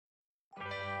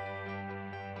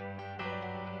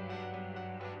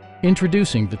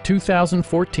Introducing the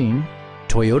 2014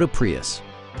 Toyota Prius.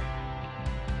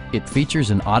 It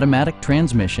features an automatic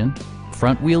transmission,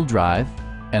 front-wheel drive,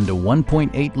 and a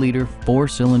 1.8-liter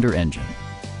four-cylinder engine.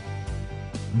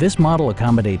 This model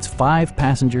accommodates 5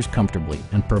 passengers comfortably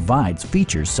and provides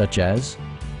features such as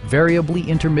variably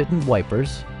intermittent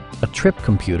wipers, a trip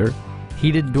computer,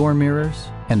 heated door mirrors,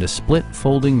 and a split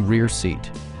folding rear seat.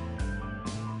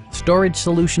 Storage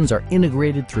solutions are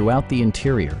integrated throughout the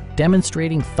interior,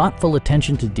 demonstrating thoughtful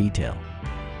attention to detail.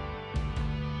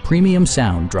 Premium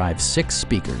sound drives 6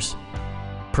 speakers,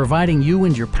 providing you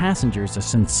and your passengers a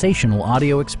sensational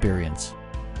audio experience.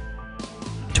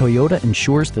 Toyota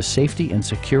ensures the safety and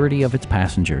security of its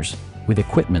passengers with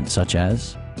equipment such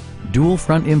as dual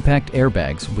front impact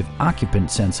airbags with occupant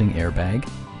sensing airbag,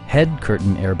 head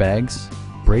curtain airbags,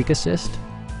 brake assist,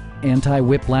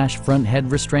 anti-whiplash front head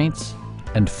restraints,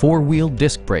 and 4-wheel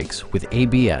disc brakes with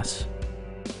ABS.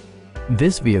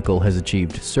 This vehicle has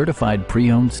achieved certified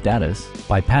pre-owned status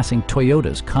by passing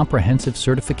Toyota's comprehensive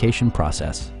certification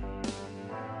process.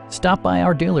 Stop by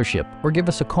our dealership or give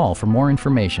us a call for more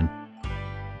information.